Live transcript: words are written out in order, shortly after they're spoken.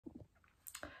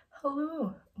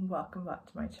Hello and welcome back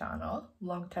to my channel.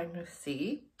 Long time no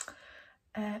see.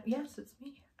 Yes, it's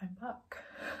me. I'm back.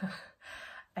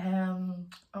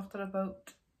 After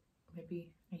about maybe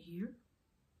a year,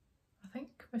 I think,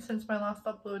 since my last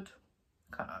upload.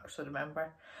 Can't actually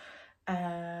remember.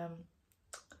 But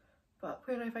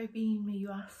where have I been, may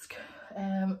you ask?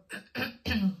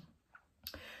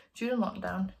 During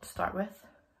lockdown, to start with,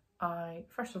 I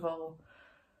first of all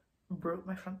broke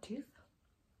my front tooth.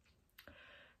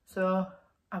 So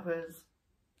I was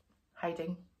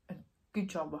hiding. A good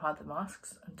job I had the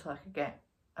masks until I could get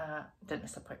a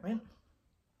dentist appointment.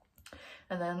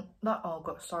 And then that all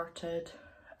got sorted,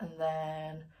 and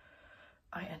then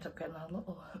I ended up getting a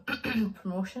little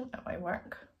promotion at my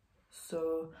work.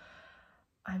 So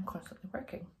I'm constantly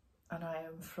working, and I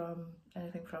am from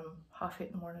anything from 8:30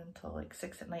 in the morning till like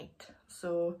 6 at night.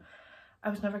 So I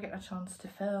was never getting a chance to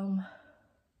film,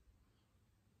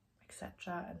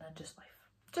 etc. And then just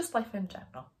life in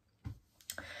general.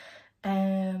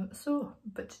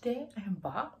 But today I am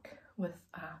back with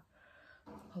a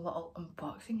little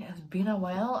unboxing. It has been a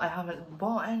while. I haven't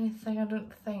bought anything, I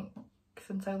don't think,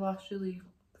 since I last really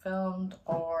filmed,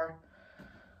 or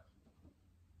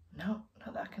no,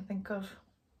 not that I can think of.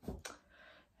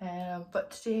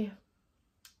 But today,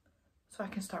 so I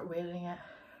can start wearing it,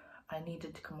 I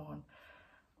needed to come on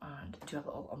and do a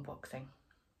little unboxing.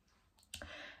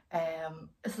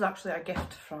 This is actually a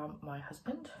gift from my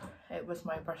husband. It was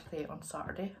my birthday on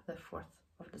Saturday, the 4th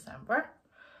of December.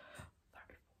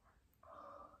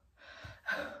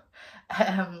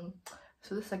 34.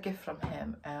 So this is a gift from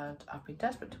him, and I've been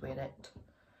desperate to wear it.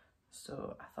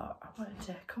 So I thought I wanted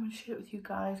to come and share it with you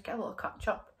guys, get a little catch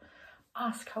up,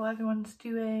 ask how everyone's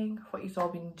doing, what you've all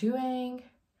been doing.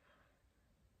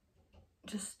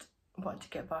 Just wanted to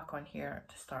get back on here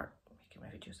to start making my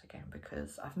videos again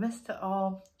because I've missed it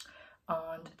all,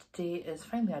 and today is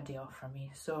finally a day off for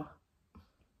me. So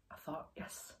I thought,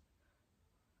 yes,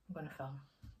 I'm going to film.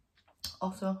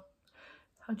 Also,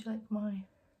 how do you like my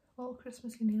little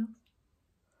Christmassy nails?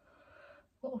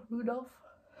 Little Rudolph.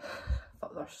 I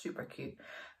thought they were super cute.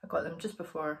 I got them just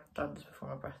before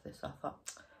my birthday, so I thought,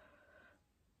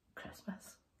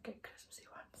 Christmas, get Christmassy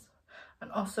ones.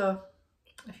 And also,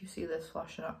 if you see this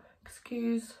flashing up,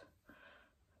 excuse,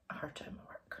 I hurt it in my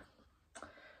work.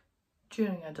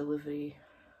 During a delivery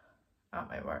at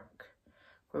my work,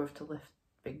 where we have to lift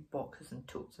big boxes and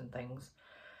totes and things,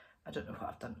 I don't know what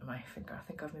I've done to my finger. I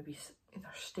think I've maybe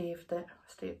either staved it,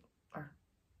 or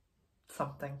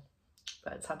something,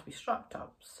 but it's had to be strapped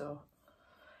up, so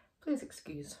please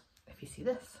excuse if you see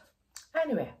this.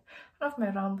 Anyway, enough of my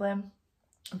rambling.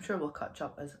 I'm sure we'll catch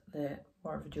up as the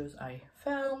more videos I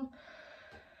film.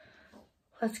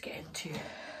 Let's get into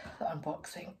the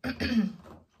unboxing.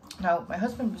 Now, my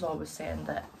husband was always saying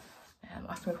that,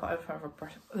 asking me what I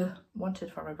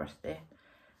wanted for my birthday,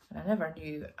 and I never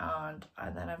knew, and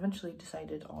then I eventually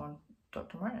decided on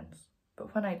Dr. Martens.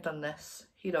 But when I'd done this,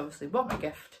 he'd obviously bought my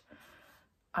gift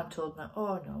and told me,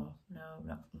 oh no,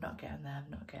 not getting them,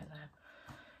 not getting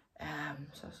them.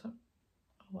 So I thought,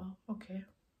 oh well, okay.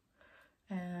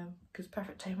 Because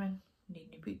perfect timing, need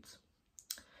new boots.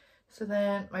 So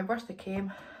then my birthday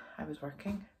came, I was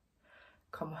working,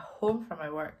 come home from my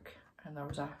work, and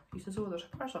he says, oh, there's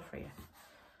a parcel for you.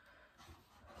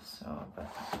 So, but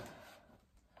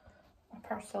a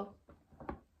parcel,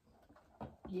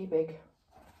 yay big,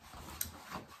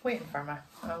 waiting for me.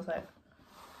 And I was like,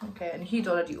 okay, and he'd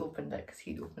already opened it, because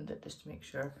he'd opened it just to make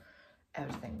sure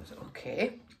everything was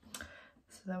okay.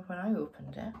 So then when I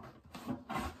opened it,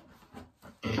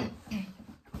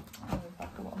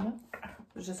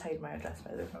 I was just hiding my address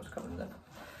by the way when I was coming in.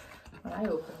 When I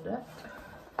opened it,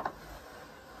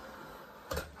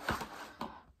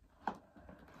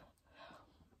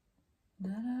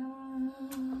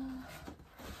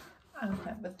 I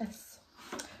went with this.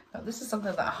 Now this is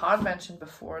something that I had mentioned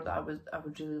before that I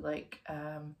would really like,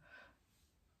 and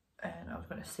I was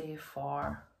going to save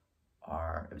for,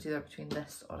 or it was either between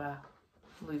this or a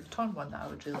Louis Vuitton one that I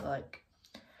would really like.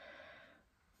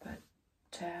 But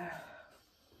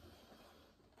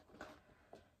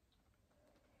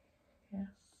yes,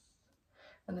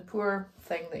 and the poor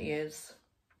thing that he is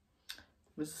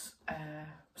was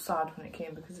sad when it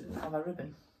came because it didn't have a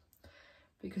ribbon,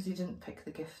 because he didn't pick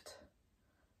the gift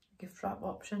wrap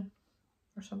option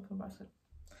or something. But I said,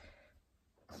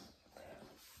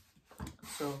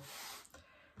 so,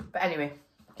 but anyway,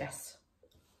 yes.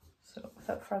 So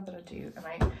without further ado,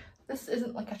 this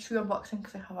isn't like a true unboxing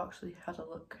because I have actually had a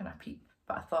look and a peep,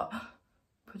 but I thought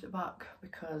put it back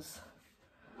because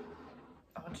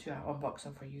I want to do an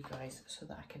unboxing for you guys so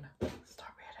that I can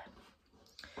start wearing.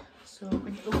 So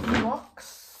when you open the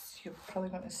box, you're probably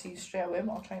going to see straight away,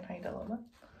 but I'll try and hide it a little bit.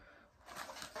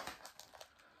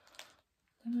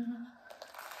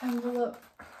 Envelope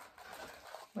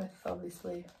with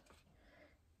obviously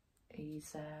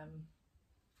his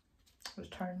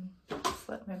return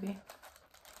slip maybe,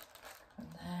 and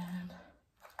then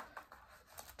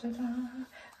ta-da,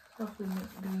 lovely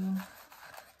mint green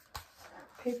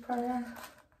paper,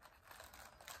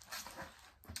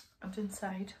 and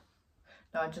inside,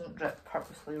 no, I didn't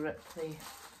purposely rip the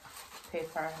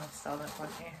paper, and I still don't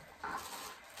want to.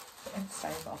 The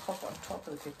inside, but I'll pop it on top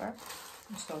of the paper.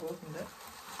 I still opened it.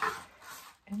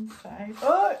 Inside,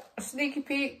 oh, a sneaky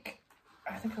peek.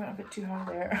 I think I went a bit too hard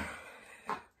there.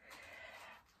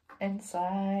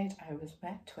 Inside, I was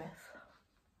met with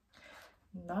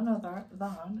none other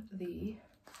than the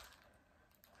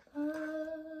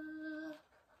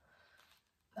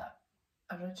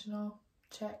original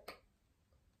check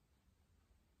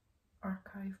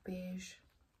archive beige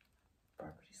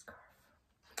Burberry scarf,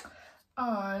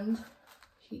 and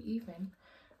he even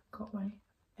got my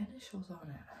initials on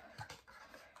it.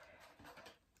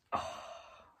 Oh,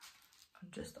 I'm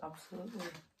just absolutely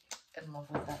in love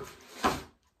with it.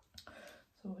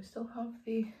 So we still have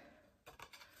the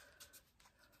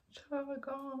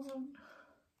Travagon.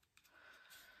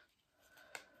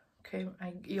 Okay,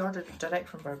 he ordered it direct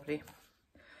from Burberry.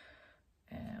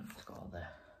 It's got all the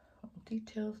little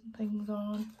details and things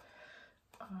on,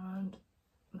 and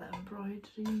the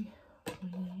embroidery.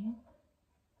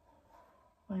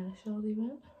 My initials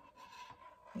even.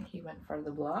 I think he went for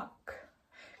the black,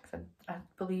 because I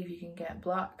believe you can get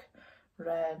black,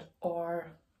 red,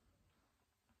 or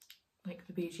like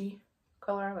the beigey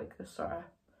colour, like this sort of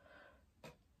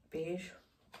beige.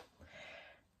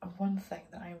 And one thing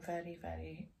that I'm very,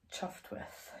 very chuffed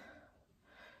with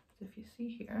is, if you see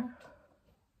here,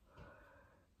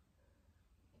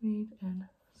 made in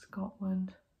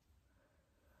Scotland,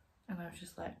 and I was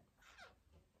just like,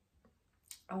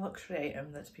 a luxury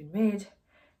item that's been made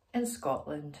in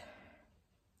Scotland,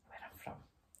 where I'm from.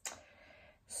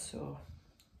 So,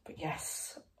 but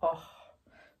yes, oh,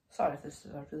 sorry if this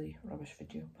is a really rubbish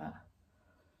video, but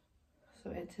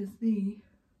so it is the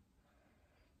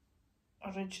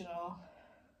original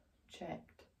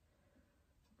checked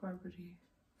Burberry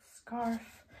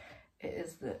scarf. It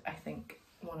is I think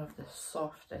one of the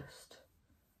softest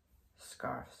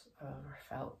scarves I've ever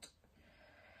felt,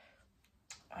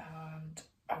 and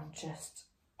I'm just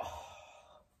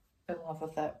in love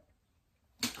with it.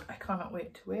 I cannot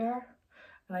wait to wear,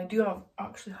 and I do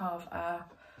actually have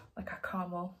like a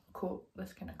camel coat,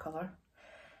 this kind of colour,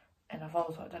 and I've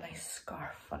always wanted a nice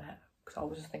scarf for it, because I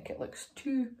always think it looks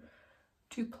too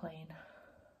plain.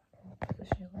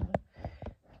 Position a little bit, you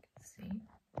can see.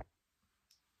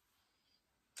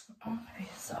 Oh, maybe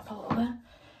set up a little bit.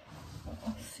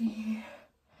 Let's see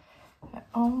it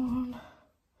on.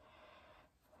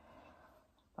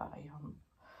 But I am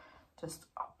just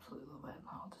absolutely love it, and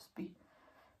I'll just be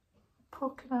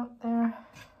poking out there.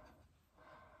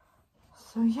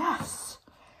 So yes,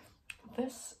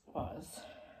 this was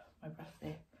my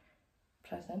birthday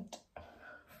present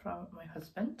from my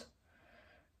husband,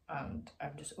 and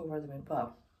I'm just over the moon.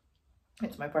 Well,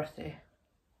 it's my birthday /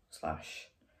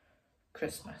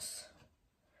 Christmas,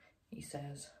 he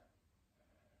says,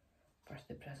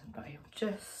 birthday present, but I am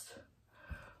just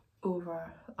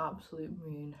over the absolute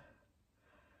moon.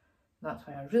 That's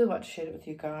why I really want to share it with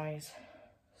you guys,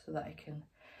 so that I can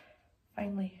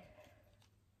finally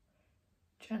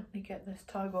gently get this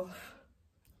tag off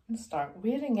and start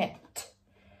wearing it.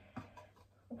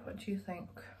 What do you think?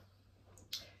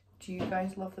 Do you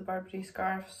guys love the Burberry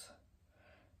scarves?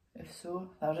 If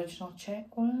so, the original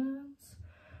check ones,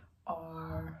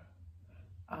 or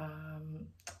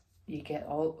you get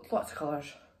lots of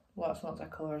colours, lots of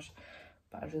colours,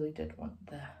 but I really did want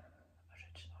the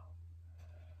original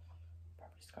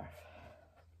Burberry scarf.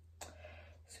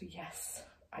 So yes,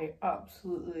 I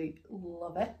absolutely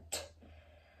love it,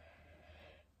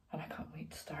 and I can't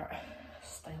wait to start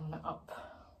styling it up.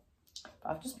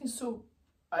 But I've just been so,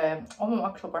 on my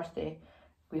actual birthday,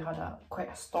 we had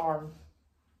quite a storm,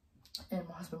 and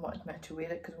my husband wanted me to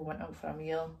wear it because we went out for a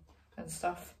meal and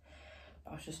stuff,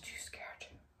 but I was just too scared.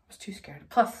 I was too scared.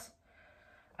 Plus,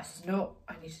 I said, no,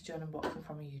 I need to do an unboxing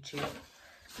for my YouTube.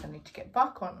 I need to get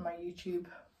back onto my YouTube,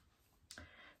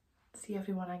 see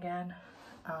everyone again,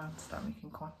 and start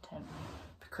making content,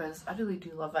 because I really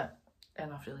do love it,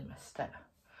 and I've really missed it.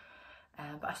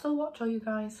 But I still watch all you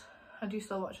guys. I do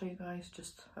still watch all you guys,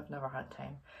 just I've never had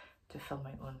time to film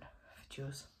my own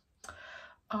videos.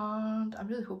 And I'm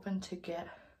really hoping to get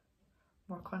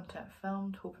more content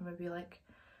filmed, hoping maybe like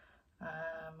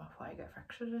what I get for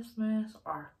Christmas,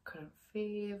 or current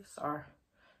faves, or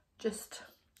just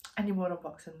any more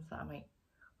unboxings that I might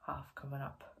have coming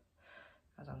up,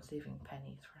 as I'm saving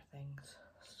pennies for things.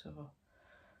 So,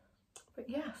 but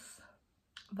yes,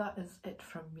 that is it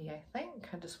from me. I think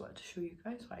I just wanted to show you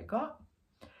guys what I got,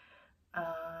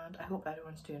 and I hope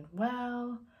everyone's doing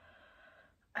well.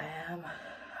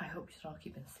 I hope you're all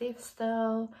keeping safe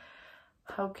still.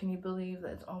 How can you believe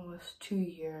that it's almost 2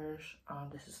 years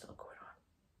and this is still going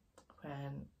on?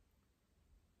 When,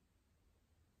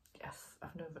 yes,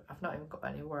 I've not even got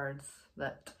any words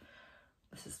that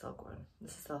this is still going.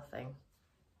 This is still a thing.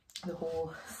 The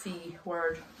whole C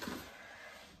word.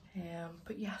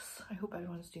 But yes, I hope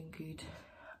everyone's doing good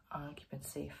and keeping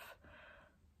safe,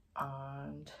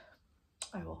 and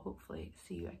I will hopefully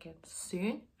see you again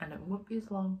soon, and it won't be as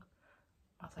long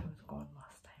as I was gone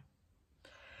last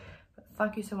time. But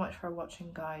thank you so much for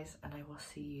watching, guys, and I will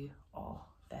see you all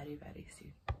very, very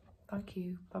soon. Thank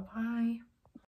you. Bye bye.